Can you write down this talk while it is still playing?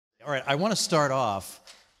All right, I want to start off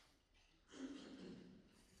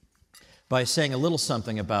by saying a little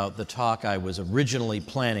something about the talk I was originally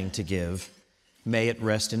planning to give. May it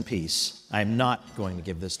rest in peace. I'm not going to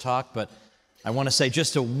give this talk, but I want to say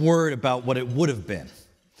just a word about what it would have been.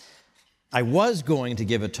 I was going to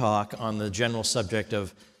give a talk on the general subject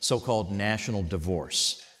of so-called national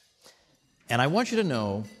divorce. And I want you to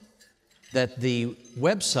know that the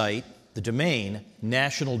website, the domain,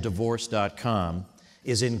 nationaldivorce.com,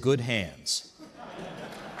 is in good hands.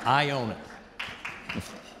 I own it.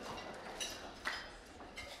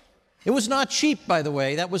 It was not cheap, by the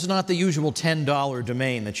way. That was not the usual $10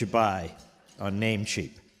 domain that you buy on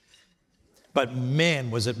Namecheap. But man,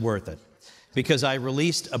 was it worth it. Because I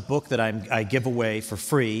released a book that I give away for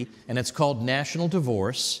free, and it's called National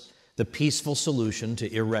Divorce, The Peaceful Solution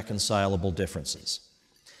to Irreconcilable Differences.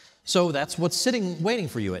 So that's what's waiting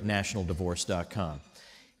for you at nationaldivorce.com.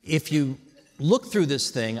 If you look through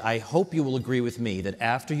this thing, I hope you will agree with me that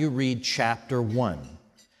after you read Chapter 1,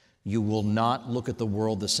 you will not look at the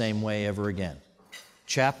world the same way ever again.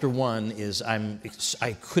 Chapter 1 is,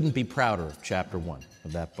 I couldn't be prouder of Chapter 1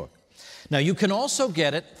 of that book. Now, you can also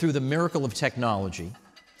get it through the miracle of technology.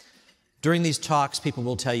 During these talks, people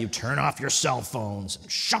will tell you, turn off your cell phones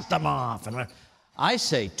and shut them off. And I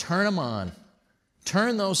say, turn them on.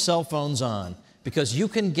 Turn those cell phones on, because you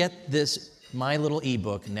can get this, my little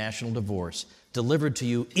ebook, National Divorce, delivered to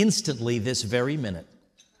you instantly this very minute.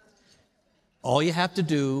 All you have to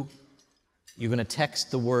do, you're going to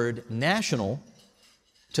text the word national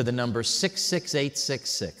to the number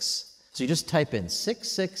 66866. So you just type in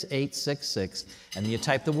 66866, and then you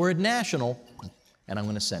type the word national, and I'm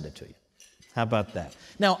going to send it to you. How about that?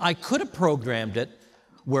 Now, I could have programmed it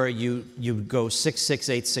where you go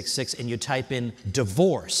 66866 and you type in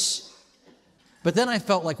divorce. But then I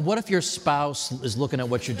felt like, what if your spouse is looking at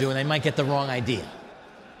what you're doing? They might get the wrong idea.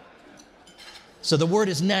 So the word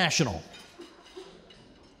is national.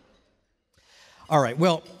 All right,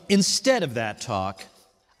 well, instead of that talk,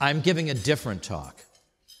 I'm giving a different talk.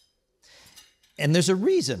 And there's a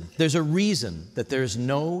reason that there's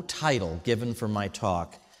no title given for my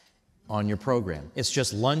talk on your program. It's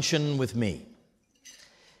just Luncheon with Me.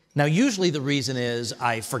 Now, usually the reason is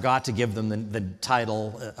I forgot to give them the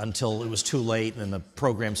title until it was too late and the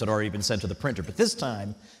programs had already been sent to the printer. But this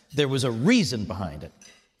time, there was a reason behind it.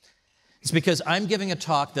 It's because I'm giving a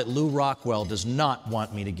talk that Lou Rockwell does not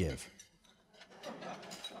want me to give.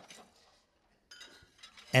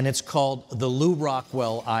 And it's called The Lou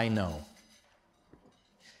Rockwell I Know.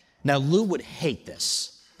 Now, Lou would hate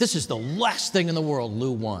this. This is the last thing in the world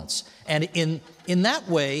Lou wants. And in that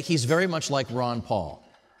way, he's very much like Ron Paul.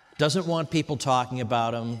 Doesn't want people talking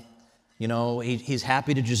about him. You know, he's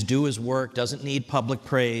happy to just do his work, doesn't need public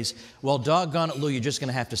praise. Well, doggone it, Lou, you're just going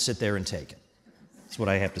to have to sit there and take it. That's what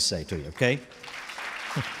I have to say to you, okay?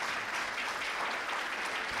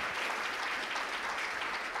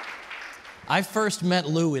 I first met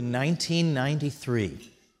Lou in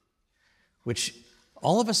 1993, which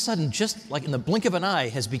all of a sudden, just like in the blink of an eye,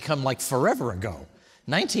 has become like forever ago.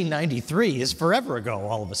 1993 is forever ago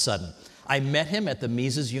all of a sudden. I met him at the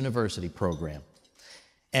Mises University program.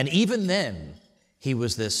 And even then, he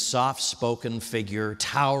was this soft-spoken figure,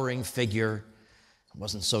 towering figure. I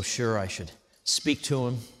wasn't so sure I should speak to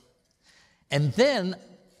him. And then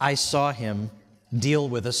I saw him deal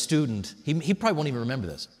with a student. He probably won't even remember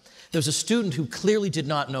this. There was a student who clearly did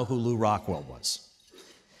not know who Lou Rockwell was,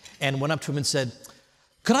 and went up to him and said,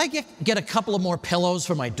 "Could I get a couple of more pillows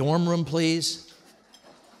for my dorm room, please?"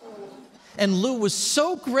 And Lou was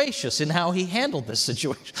so gracious in how he handled this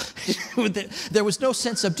situation. There was no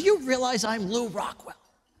sense of, do you realize I'm Lou Rockwell?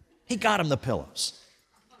 He got him the pillows.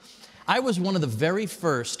 I was one of the very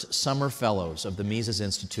first summer fellows of the Mises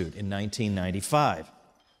Institute in 1995.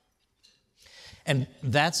 And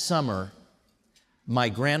that summer, my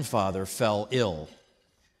grandfather fell ill,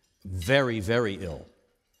 very, very ill.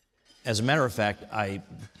 As a matter of fact, I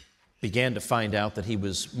began to find out that he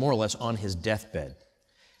was more or less on his deathbed,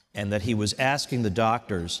 and that he was asking the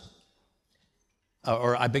doctors,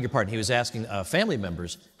 or I beg your pardon, he was asking family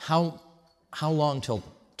members, how long till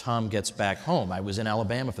Tom gets back home? I was in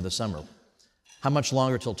Alabama for the summer. How much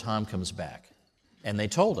longer till Tom comes back? And they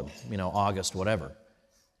told him, August, whatever.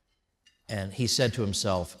 And he said to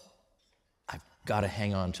himself, I've got to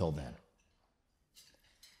hang on till then.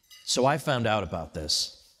 So I found out about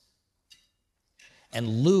this.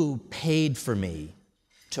 And Lou paid for me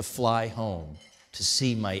to fly home to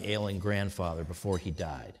see my ailing grandfather before he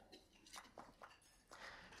died.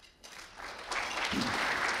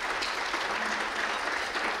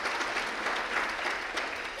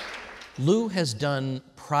 Lou has done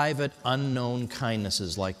private, unknown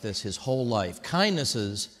kindnesses like this his whole life.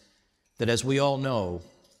 Kindnesses that, as we all know,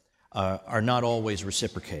 are not always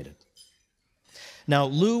reciprocated. Now,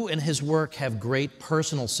 Lou and his work have great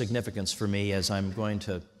personal significance for me, as I'm going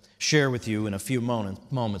to share with you in a few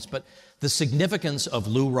moments. But the significance of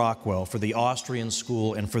Lou Rockwell for the Austrian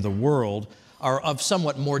school and for the world are of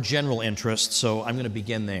somewhat more general interest, so I'm going to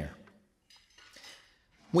begin there.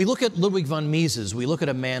 We look at Ludwig von Mises, we look at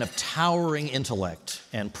a man of towering intellect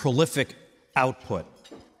and prolific output.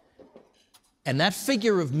 And that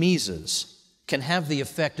figure of Mises can have the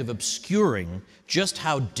effect of obscuring just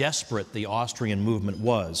how desperate the Austrian movement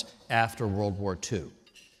was after World War II.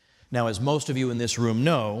 Now, as most of you in this room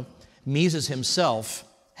know, Mises himself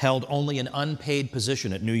held only an unpaid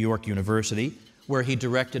position at New York University, where he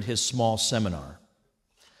directed his small seminar.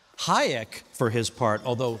 Hayek, for his part,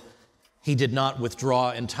 although he did not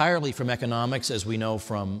withdraw entirely from economics, as we know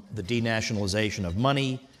from the denationalization of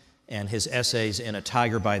money and his essays in A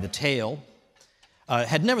Tiger by the Tail,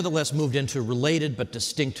 had nevertheless moved into related but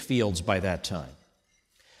distinct fields by that time.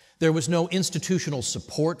 There was no institutional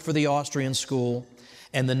support for the Austrian school,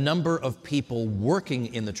 and the number of people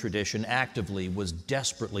working in the tradition actively was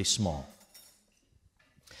desperately small.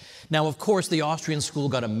 Now, of course, the Austrian school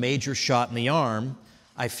got a major shot in the arm.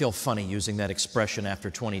 I feel funny using that expression after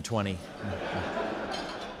 2020.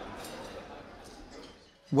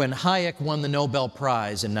 When Hayek won the Nobel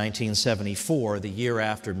Prize in 1974, the year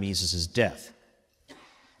after Mises' death.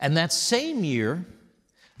 And that same year,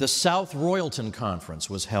 the South Royalton Conference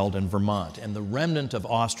was held in Vermont, and the remnant of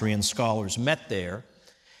Austrian scholars met there,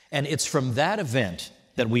 and it's from that event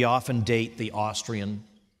that we often date the Austrian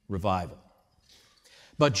revival.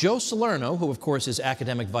 But Joe Salerno, who of course is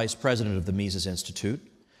academic vice president of the Mises Institute,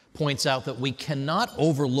 points out that we cannot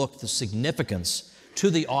overlook the significance to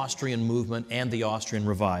the Austrian movement and the Austrian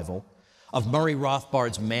revival of Murray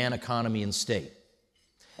Rothbard's Man, Economy, and State.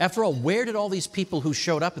 After all, where did all these people who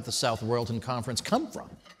showed up at the South Royalton Conference come from?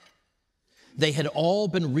 They had all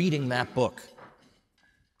been reading that book.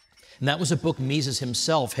 And that was a book Mises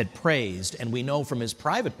himself had praised, and we know from his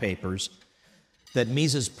private papers that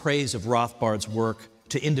Mises' praise of Rothbard's work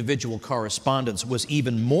to individual correspondents was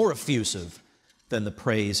even more effusive than the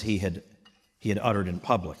praise he had uttered in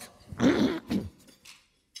public.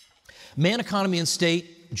 Man, Economy, and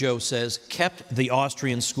State, Joe says, kept the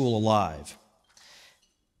Austrian school alive.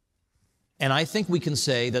 And I think we can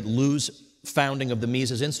say that Lou's founding of the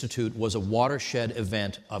Mises Institute was a watershed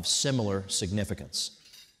event of similar significance.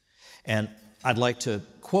 And I'd like to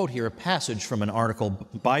quote here a passage from an article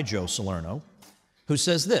by Joe Salerno, who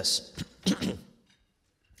says this: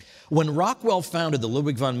 When Rockwell founded the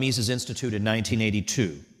Ludwig von Mises Institute in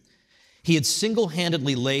 1982, he had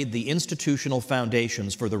single-handedly laid the institutional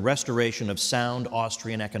foundations for the restoration of sound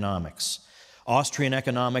Austrian economics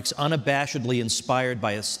unabashedly inspired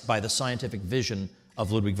by the scientific vision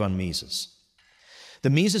of Ludwig von Mises.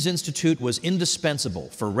 The Mises Institute was indispensable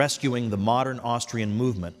for rescuing the modern Austrian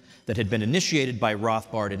movement that had been initiated by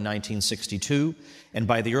Rothbard in 1962 and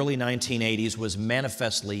by the early 1980s was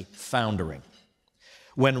manifestly foundering.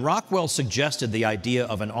 When Rockwell suggested the idea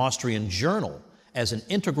of an Austrian journal as an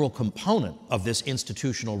integral component of this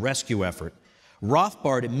institutional rescue effort,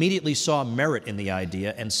 Rothbard immediately saw merit in the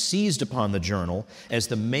idea and seized upon the journal as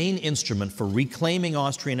the main instrument for reclaiming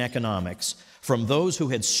Austrian economics from those who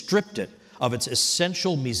had stripped it of its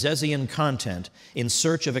essential Misesian content in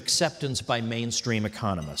search of acceptance by mainstream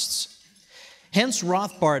economists. Hence,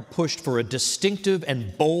 Rothbard pushed for a distinctive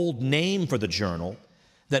and bold name for the journal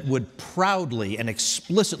that would proudly and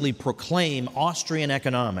explicitly proclaim Austrian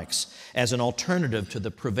economics as an alternative to the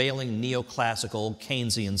prevailing neoclassical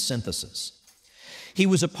Keynesian synthesis. He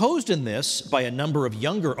was opposed in this by a number of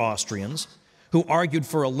younger Austrians who argued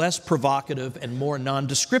for a less provocative and more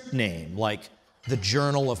nondescript name, like the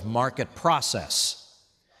Journal of Market Process.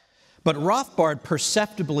 But Rothbard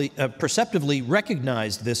perceptively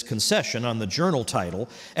recognized this concession on the journal title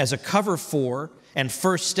as a cover for and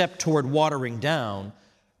first step toward watering down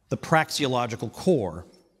the praxeological core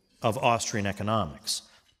of Austrian economics.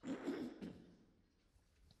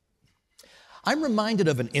 I'm reminded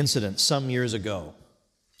of an incident some years ago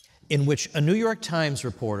in which a New York Times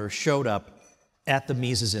reporter showed up at the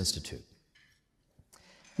Mises Institute.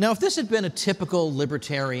 Now, if this had been a typical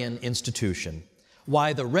libertarian institution,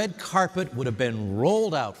 why, the red carpet would have been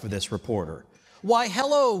rolled out for this reporter. Why,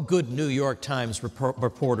 hello, good New York Times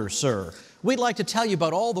reporter, sir. We'd like to tell you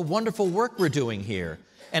about all the wonderful work we're doing here.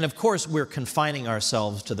 And of course, we're confining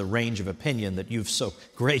ourselves to the range of opinion that you've so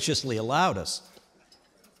graciously allowed us.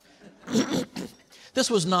 This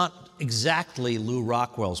was not exactly Lou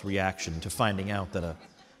Rockwell's reaction to finding out that a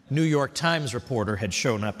New York Times reporter had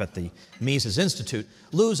shown up at the Mises Institute.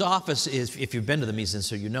 Lou's office is, if you've been to the Mises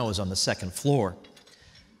Institute, you know, is on the second floor.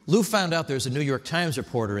 Lou found out there's a New York Times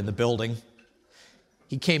reporter in the building.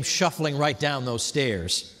 He came shuffling right down those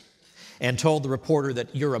stairs and told the reporter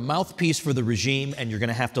that you're a mouthpiece for the regime and you're going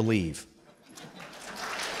to have to leave.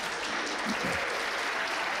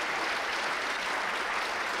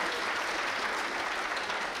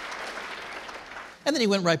 And then he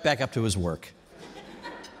went right back up to his work.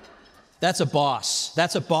 That's a boss.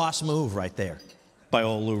 That's a boss move right there by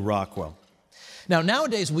old Lou Rockwell. Now,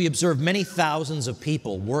 nowadays, we observe many thousands of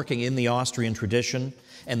people working in the Austrian tradition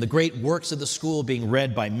and the great works of the school being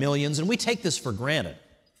read by millions, and we take this for granted.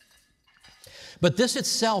 But this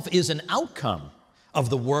itself is an outcome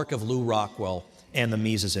of the work of Lou Rockwell and the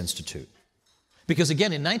Mises Institute. Because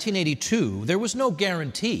again, in 1982, there was no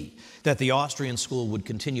guarantee that the Austrian school would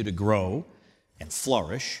continue to grow and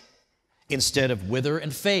flourish instead of wither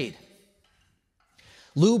and fade.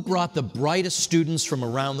 Lou brought the brightest students from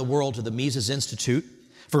around the world to the Mises Institute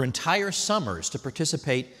for entire summers to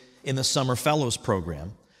participate in the Summer Fellows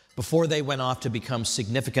program before they went off to become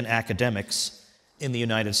significant academics in the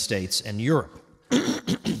United States and Europe.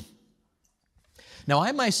 Now,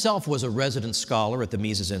 I myself was a resident scholar at the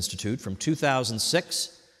Mises Institute from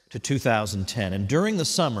 2006 to 2010, and during the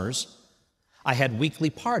summers, I had weekly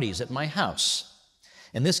parties at my house.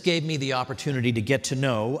 And this gave me the opportunity to get to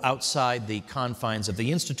know, outside the confines of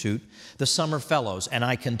the Institute, the Summer Fellows, and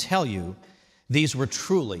I can tell you, these were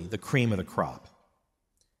truly the cream of the crop.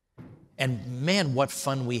 And man, what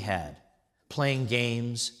fun we had, playing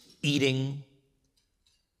games, eating,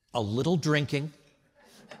 a little drinking.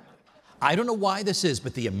 I don't know why this is,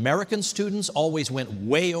 but the American students always went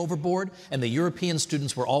way overboard, and the European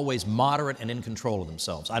students were always moderate and in control of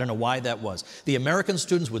themselves. I don't know why that was. The American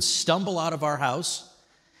students would stumble out of our house,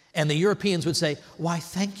 and the Europeans would say, "Why,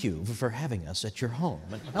 thank you for having us at your home."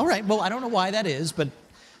 And, all right, well, I don't know why that is, but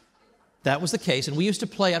that was the case. And we used to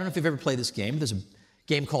play, I don't know if you've ever played this game, there's a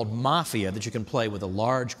game called Mafia that you can play with a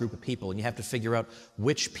large group of people, and you have to figure out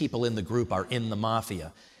which people in the group are in the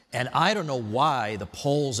Mafia. And I don't know why the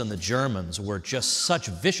Poles and the Germans were just such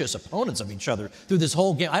vicious opponents of each other through this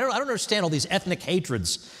whole game. I don't understand all these ethnic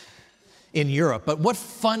hatreds in Europe, but what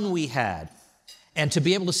fun we had. And to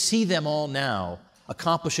be able to see them all now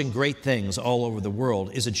accomplishing great things all over the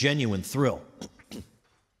world is a genuine thrill.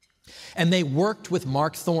 And they worked with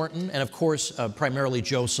Mark Thornton and, of course, primarily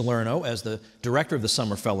Joe Salerno as the director of the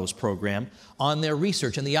Summer Fellows program on their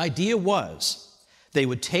research. And the idea was they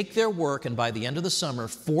would take their work and by the end of the summer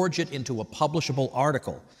forge it into a publishable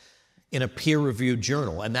article in a peer-reviewed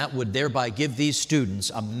journal. And that would thereby give these students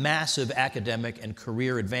a massive academic and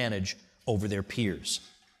career advantage over their peers.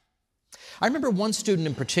 I remember one student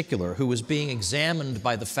in particular who was being examined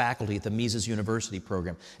by the faculty at the Mises University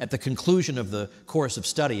program. At the conclusion of the course of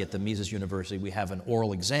study at the Mises University, we have an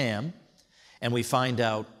oral exam, and we find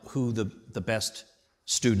out who the best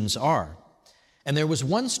students are. And there was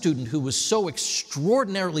one student who was so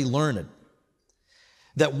extraordinarily learned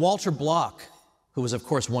that Walter Block, who was, of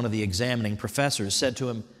course, one of the examining professors, said to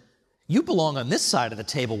him, "You belong on this side of the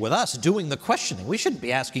table with us doing the questioning. We shouldn't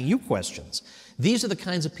be asking you questions." These are the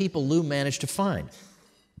kinds of people Lou managed to find.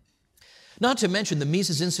 Not to mention, the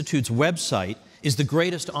Mises Institute's website is the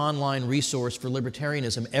greatest online resource for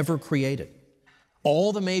libertarianism ever created.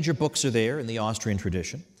 All the major books are there in the Austrian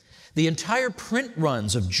tradition. The entire print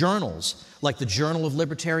runs of journals like the Journal of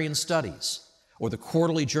Libertarian Studies or the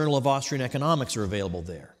Quarterly Journal of Austrian Economics are available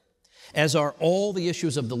there, as are all the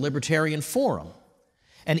issues of the Libertarian Forum.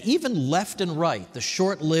 And even Left and Right, the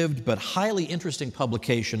short-lived but highly interesting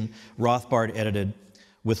publication Rothbard edited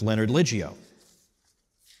with Leonard Liggio.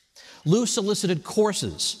 Lou solicited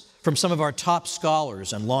courses from some of our top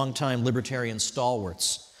scholars and longtime libertarian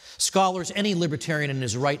stalwarts, scholars any libertarian in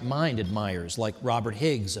his right mind admires, like Robert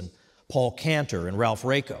Higgs and Paul Cantor and Ralph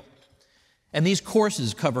Raico. And these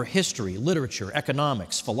courses cover history, literature,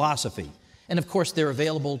 economics, philosophy, and of course they're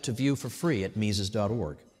available to view for free at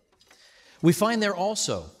Mises.org. We find there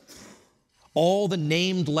also all the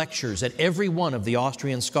named lectures at every one of the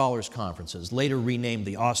Austrian Scholars Conferences, later renamed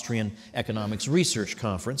the Austrian Economics Research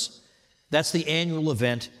Conference. That's the annual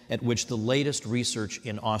event at which the latest research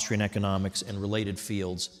in Austrian economics and related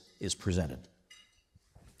fields is presented.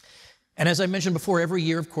 And as I mentioned before, every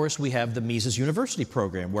year, of course, we have the Mises University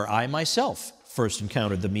program, where I myself first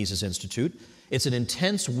encountered the Mises Institute. It's an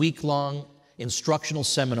intense week-long instructional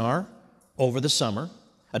seminar over the summer,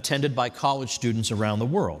 attended by college students around the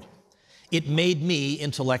world. It made me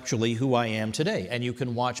intellectually who I am today, and you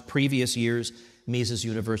can watch previous years' Mises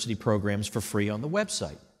University programs for free on the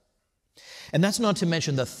website. And that's not to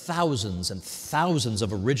mention the thousands and thousands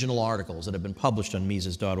of original articles that have been published on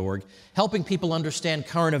Mises.org, helping people understand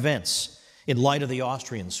current events in light of the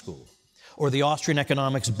Austrian school, or the Austrian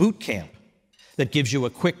economics boot camp that gives you a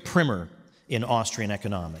quick primer in Austrian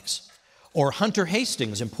economics, or Hunter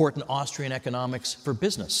Hastings' important Austrian economics for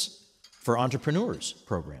business, for entrepreneurs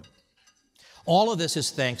program. All of this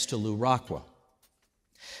is thanks to Lew Rockwell.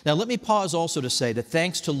 Now let me pause also to say that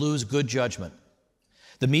thanks to Lew's good judgment,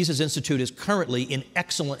 the Mises Institute is currently in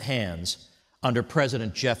excellent hands under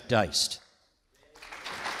President Jeff Deist.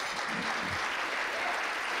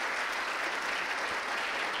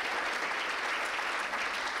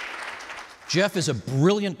 Jeff is a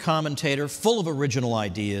brilliant commentator, full of original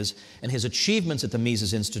ideas, and his achievements at the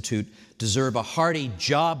Mises Institute deserve a hearty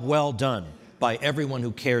job well done by everyone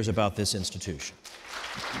who cares about this institution.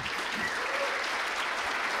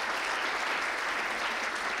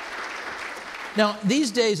 Now,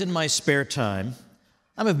 these days in my spare time,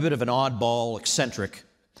 I'm a bit of an oddball, eccentric.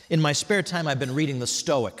 In my spare time, I've been reading the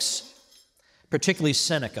Stoics, particularly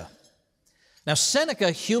Seneca. Now,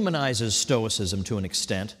 Seneca humanizes Stoicism to an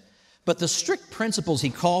extent, but the strict principles he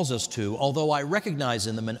calls us to, although I recognize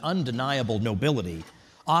in them an undeniable nobility,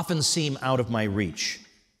 often seem out of my reach.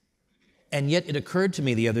 And yet it occurred to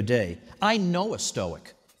me the other day, I know a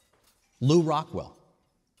Stoic, Lew Rockwell.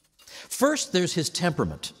 First, there's his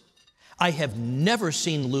temperament. I have never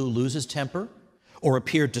seen Lew lose his temper, or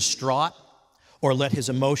appear distraught, or let his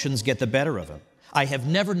emotions get the better of him. I have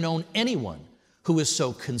never known anyone who is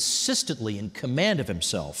so consistently in command of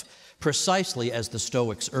himself, precisely as the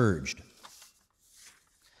Stoics urged.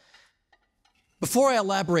 Before I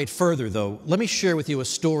elaborate further, though, let me share with you a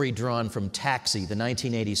story drawn from Taxi, the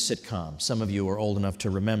 1980s sitcom. Some of you are old enough to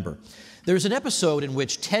remember. There's an episode in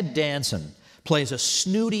which Ted Danson plays a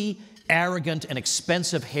snooty, arrogant, and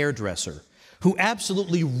expensive hairdresser who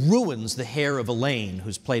absolutely ruins the hair of Elaine,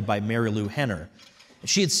 who's played by Mary Lou Henner.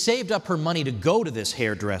 She had saved up her money to go to this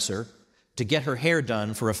hairdresser to get her hair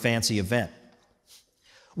done for a fancy event.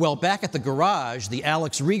 Well, back at the garage, the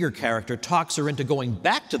Alex Rieger character talks her into going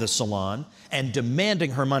back to the salon and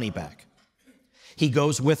demanding her money back. He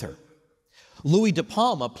goes with her. Louis De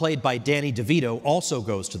Palma, played by Danny DeVito, also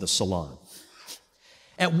goes to the salon.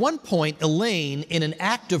 At one point, Elaine, in an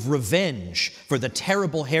act of revenge for the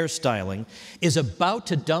terrible hairstyling, is about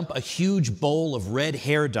to dump a huge bowl of red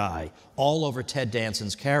hair dye all over Ted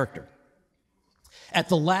Danson's character. At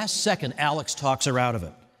the last second, Alex talks her out of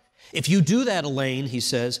it. If you do that, Elaine, he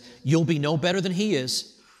says, you'll be no better than he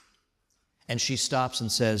is. And she stops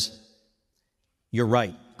and says, you're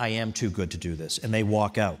right, I am too good to do this. And they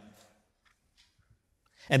walk out.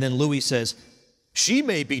 And then Louis says, she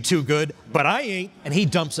may be too good, but I ain't. And he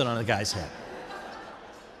dumps it on the guy's head.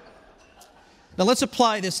 Now let's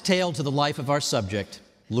apply this tale to the life of our subject,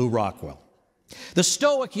 Lew Rockwell. The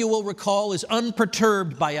Stoic, you will recall, is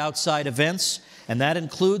unperturbed by outside events, and that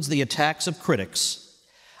includes the attacks of critics.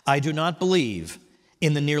 I do not believe,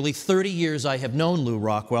 in the nearly 30 years I have known Lew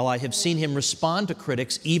Rockwell, I have seen him respond to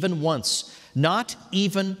critics even once. Not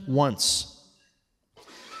even once.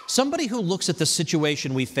 Somebody who looks at the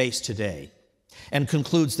situation we face today and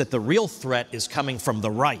concludes that the real threat is coming from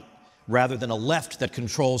the right, rather than a left that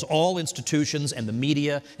controls all institutions and the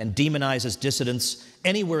media and demonizes dissidents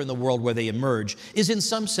anywhere in the world where they emerge, is in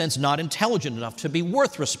some sense not intelligent enough to be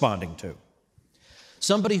worth responding to.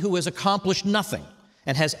 Somebody who has accomplished nothing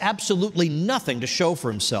and has absolutely nothing to show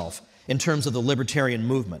for himself in terms of the libertarian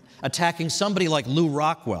movement, attacking somebody like Lew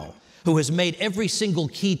Rockwell, who has made every single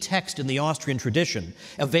key text in the Austrian tradition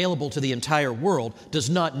available to the entire world, does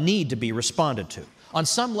not need to be responded to. On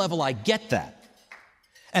some level, I get that.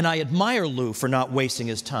 And I admire Lew for not wasting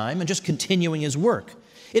his time and just continuing his work.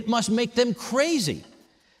 It must make them crazy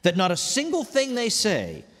that not a single thing they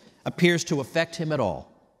say appears to affect him at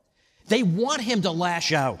all. They want him to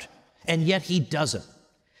lash out, and yet he doesn't.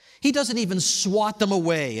 He doesn't even swat them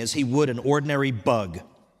away as he would an ordinary bug.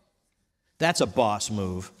 That's a boss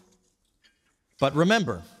move. But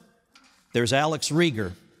remember, there's Alex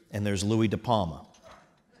Rieger and there's Louis De Palma.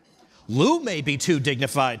 Lew may be too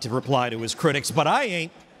dignified to reply to his critics, but I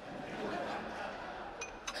ain't.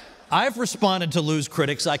 I've responded to Lew's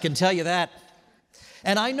critics, I can tell you that.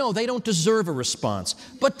 And I know they don't deserve a response,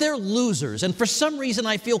 but they're losers, and for some reason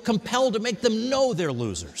I feel compelled to make them know they're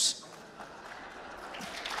losers.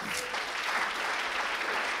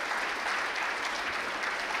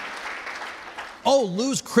 Oh,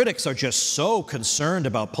 Lew's critics are just so concerned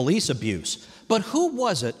about police abuse. But who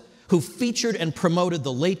was it who featured and promoted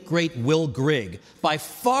the late, great Will Grigg, by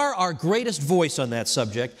far our greatest voice on that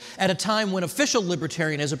subject, at a time when official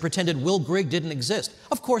libertarianism pretended Will Grigg didn't exist?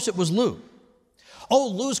 Of course it was Lew. Oh,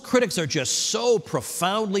 Lou's critics are just so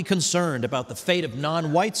profoundly concerned about the fate of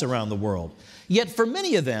non-whites around the world. Yet for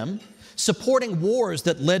many of them, supporting wars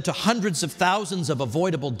that led to hundreds of thousands of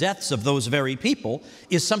avoidable deaths of those very people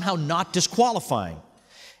is somehow not disqualifying.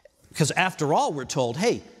 Because after all, we're told,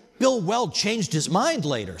 hey, Bill Weld changed his mind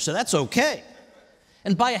later, so that's okay.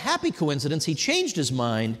 And by a happy coincidence, he changed his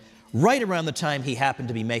mind right around the time he happened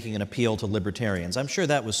to be making an appeal to libertarians. I'm sure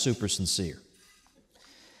that was super sincere.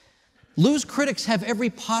 Lou's critics have every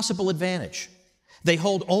possible advantage. They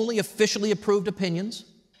hold only officially approved opinions,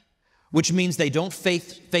 which means they don't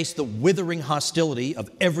face the withering hostility of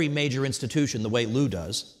every major institution the way Lou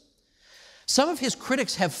does. Some of his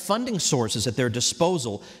critics have funding sources at their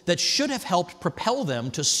disposal that should have helped propel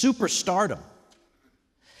them to superstardom.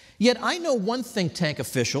 Yet I know one think tank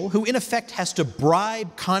official who in effect has to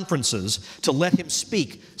bribe conferences to let him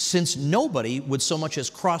speak, since nobody would so much as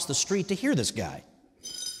cross the street to hear this guy.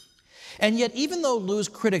 And yet, even though Lou's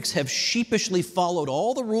critics have sheepishly followed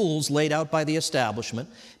all the rules laid out by the establishment,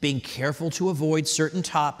 being careful to avoid certain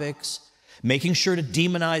topics, making sure to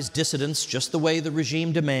demonize dissidents just the way the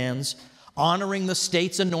regime demands, honoring the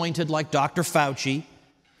state's anointed like Dr. Fauci,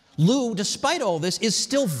 Lou, despite all this, is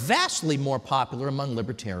still vastly more popular among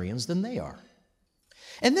libertarians than they are.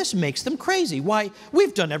 And this makes them crazy. Why,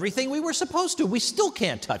 we've done everything we were supposed to. We still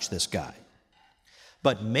can't touch this guy.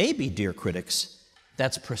 But maybe, dear critics,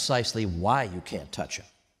 that's precisely why you can't touch him.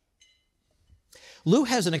 Lou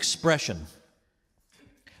has an expression,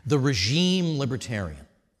 the regime libertarian,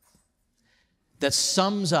 that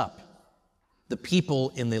sums up the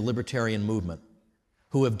people in the libertarian movement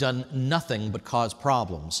who have done nothing but cause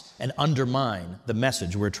problems and undermine the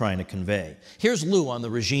message we're trying to convey. Here's Lou on the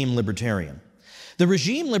regime libertarian. The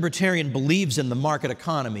regime libertarian believes in the market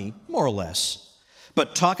economy, more or less,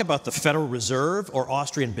 but talk about the Federal Reserve or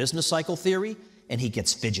Austrian business cycle theory, and he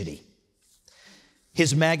gets fidgety.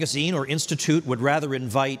 His magazine or institute would rather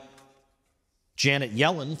invite Janet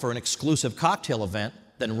Yellen for an exclusive cocktail event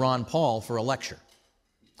than Ron Paul for a lecture.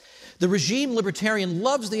 The regime libertarian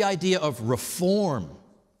loves the idea of reform,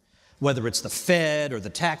 whether it's the Fed or the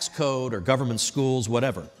tax code or government schools,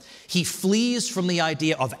 whatever. He flees from the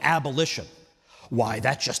idea of abolition. Why,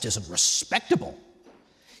 that just isn't respectable.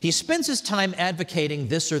 He spends his time advocating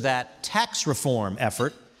this or that tax reform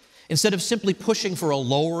effort instead of simply pushing for a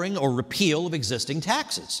lowering or repeal of existing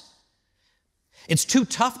taxes. It's too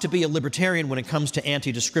tough to be a libertarian when it comes to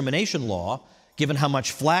anti-discrimination law, given how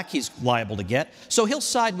much flack he's liable to get, so he'll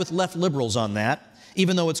side with left liberals on that,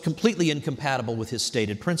 even though it's completely incompatible with his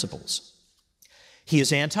stated principles. He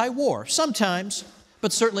is anti-war, sometimes,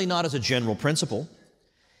 but certainly not as a general principle.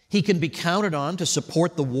 He can be counted on to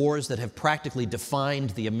support the wars that have practically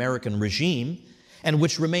defined the American regime and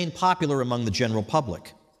which remain popular among the general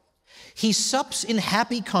public. He sups in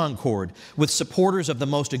happy concord with supporters of the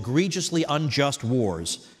most egregiously unjust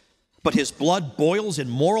wars, but his blood boils in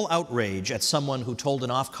moral outrage at someone who told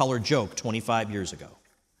an off-color joke 25 years ago.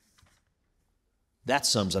 That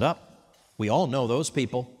sums it up. We all know those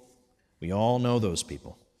people. We all know those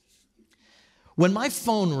people. When my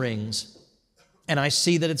phone rings and I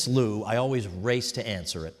see that it's Lou, I always race to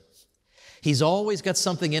answer it. He's always got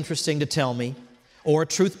something interesting to tell me, or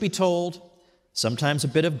truth be told, sometimes a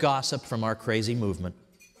bit of gossip from our crazy movement.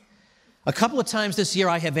 A couple of times this year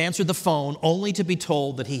I have answered the phone only to be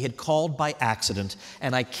told that he had called by accident,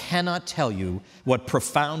 and I cannot tell you what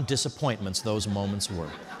profound disappointments those moments were.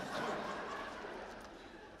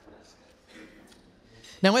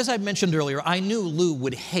 Now, as I mentioned earlier, I knew Lou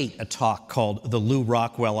would hate a talk called The Lou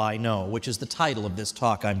Rockwell I Know, which is the title of this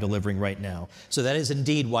talk I'm delivering right now. So that is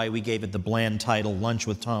indeed why we gave it the bland title, Lunch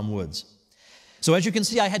with Tom Woods. So as you can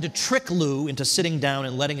see, I had to trick Lou into sitting down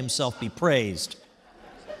and letting himself be praised.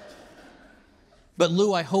 But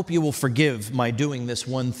Lou, I hope you will forgive my doing this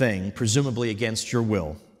one thing, presumably against your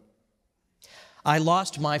will. I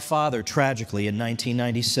lost my father tragically in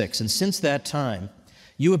 1996, and since that time,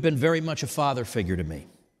 you have been very much a father figure to me.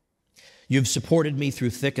 You've supported me through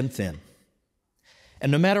thick and thin.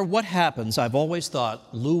 And no matter what happens, I've always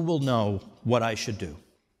thought Lou will know what I should do.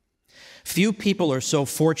 Few people are so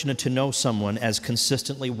fortunate to know someone as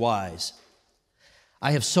consistently wise.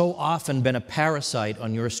 I have so often been a parasite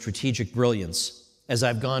on your strategic brilliance as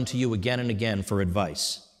I've gone to you again and again for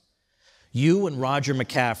advice. You and Roger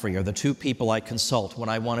McCaffrey are the two people I consult when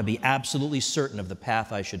I want to be absolutely certain of the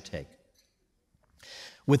path I should take.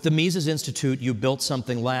 With the Mises Institute, you built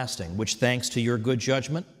something lasting, which, thanks to your good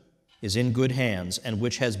judgment, is in good hands, and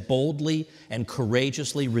which has boldly and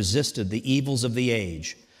courageously resisted the evils of the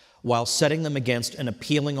age, while setting them against an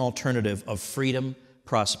appealing alternative of freedom,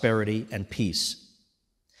 prosperity, and peace.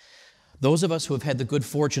 Those of us who have had the good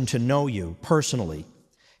fortune to know you personally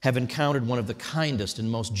have encountered one of the kindest and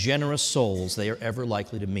most generous souls they are ever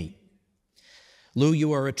likely to meet. Lou,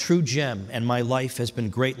 you are a true gem, and my life has been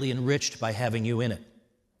greatly enriched by having you in it.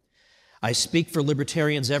 I speak for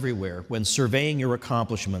libertarians everywhere when surveying your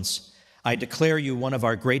accomplishments. I declare you one of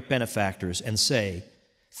our great benefactors and say,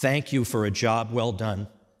 thank you for a job well done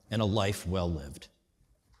and a life well lived.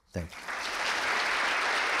 Thank you.